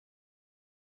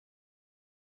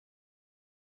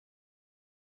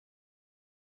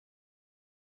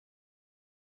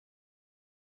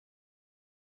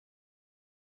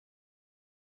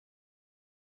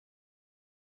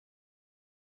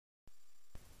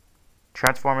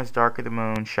Transformers Dark of the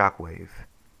Moon, Shockwave,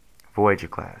 Voyager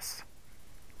class.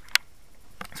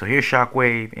 So here's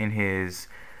Shockwave in his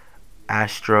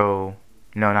Astro,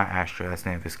 no, not Astro, that's the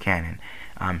name of his cannon.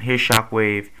 Here's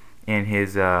Shockwave in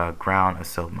his ground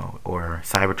assault mode, or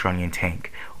Cybertronian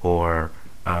tank, or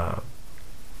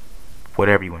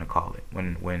whatever you want to call it.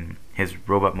 When his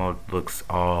robot mode looks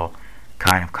all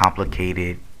kind of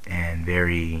complicated and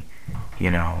very,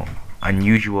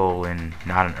 unusual and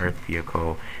not an Earth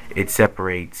vehicle, it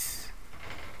separates,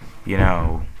 it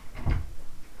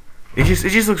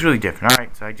just looks really different. All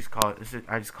right, so I just call it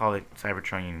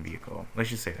Cybertronian vehicle. Let's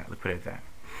just say that. Let's put it at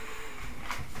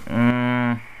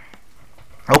that.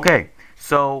 Okay,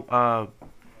 so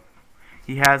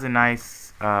he has a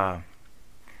nice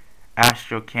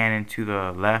Astro cannon to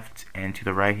the left, and to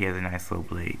the right he has a nice little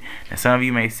blade. Now some of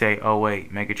you may say, oh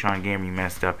wait, Megatron Gamer, you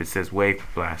messed up, it says Wave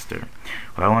Blaster.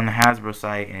 Well, I went on the Hasbro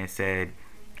site and it said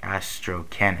Astro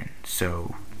Cannon.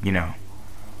 So,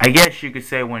 I guess you could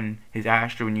say when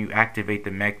you activate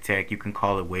the mech tech, you can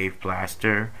call it Wave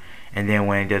Blaster, and then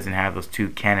when it doesn't have those two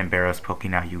cannon barrels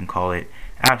poking out, you can call it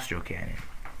Astro Cannon.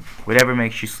 Whatever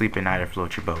makes you sleep at night or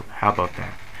float your boat. How about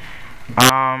that?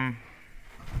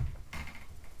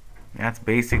 That's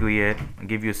basically it. I'll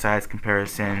give you a size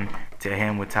comparison to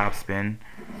him with Top Spin.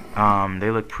 They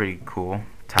look pretty cool.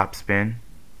 Top Spin,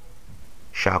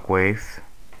 Shockwave.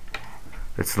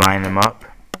 Let's line them up.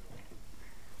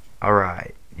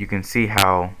 Alright, you can see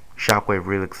how Shockwave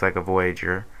really looks like a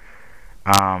Voyager.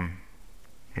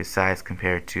 His size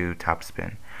compared to Top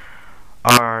Spin.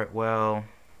 Alright, well,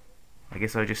 I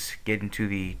guess I'll just get into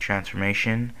the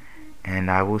transformation,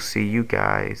 and I will see you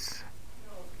guys.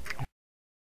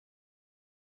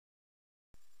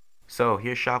 So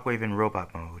here's Shockwave in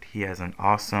robot mode. He has an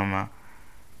awesome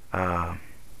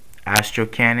Astro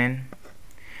Cannon.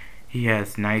 He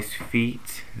has nice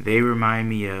feet. They remind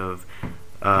me of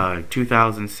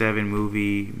 2007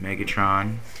 movie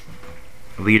Megatron,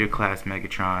 Leader Class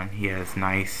Megatron. He has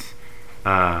nice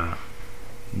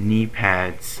knee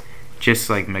pads, just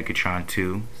like Megatron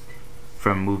 2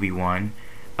 from movie 1,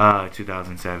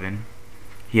 2007.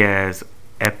 He has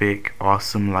epic,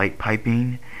 awesome light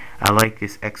piping. I like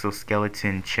this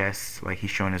exoskeleton chest, like he's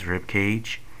showing his rib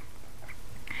cage.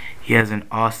 He has an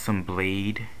awesome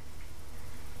blade.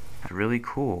 Really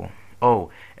cool.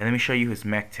 Oh, and let me show you his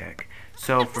mech tech.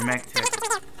 So for mech tech,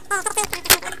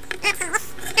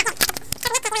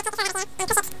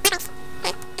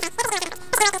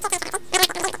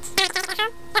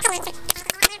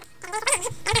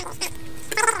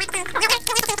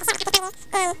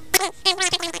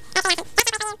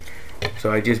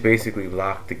 so I just basically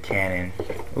locked the cannon.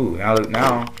 Ooh,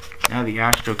 now the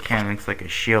Astro Cannon looks like a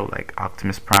shield, like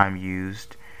Optimus Prime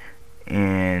used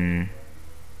in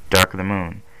Dark of the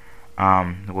Moon.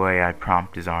 The way I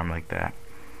prompt his arm like that,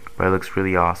 but it looks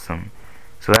really awesome.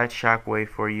 So that's Shockwave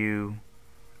for you.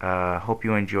 Hope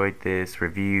you enjoyed this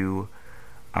review.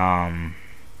 I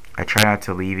try not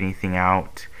to leave anything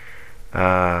out.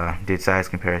 Did size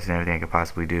comparison, everything I could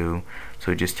possibly do.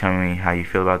 So just tell me how you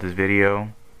feel about this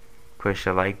video. Push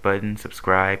the like button,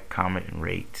 subscribe, comment, and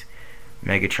rate.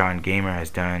 Megatron Gamer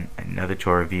has done another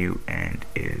tour review and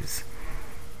is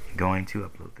going to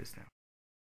upload this now.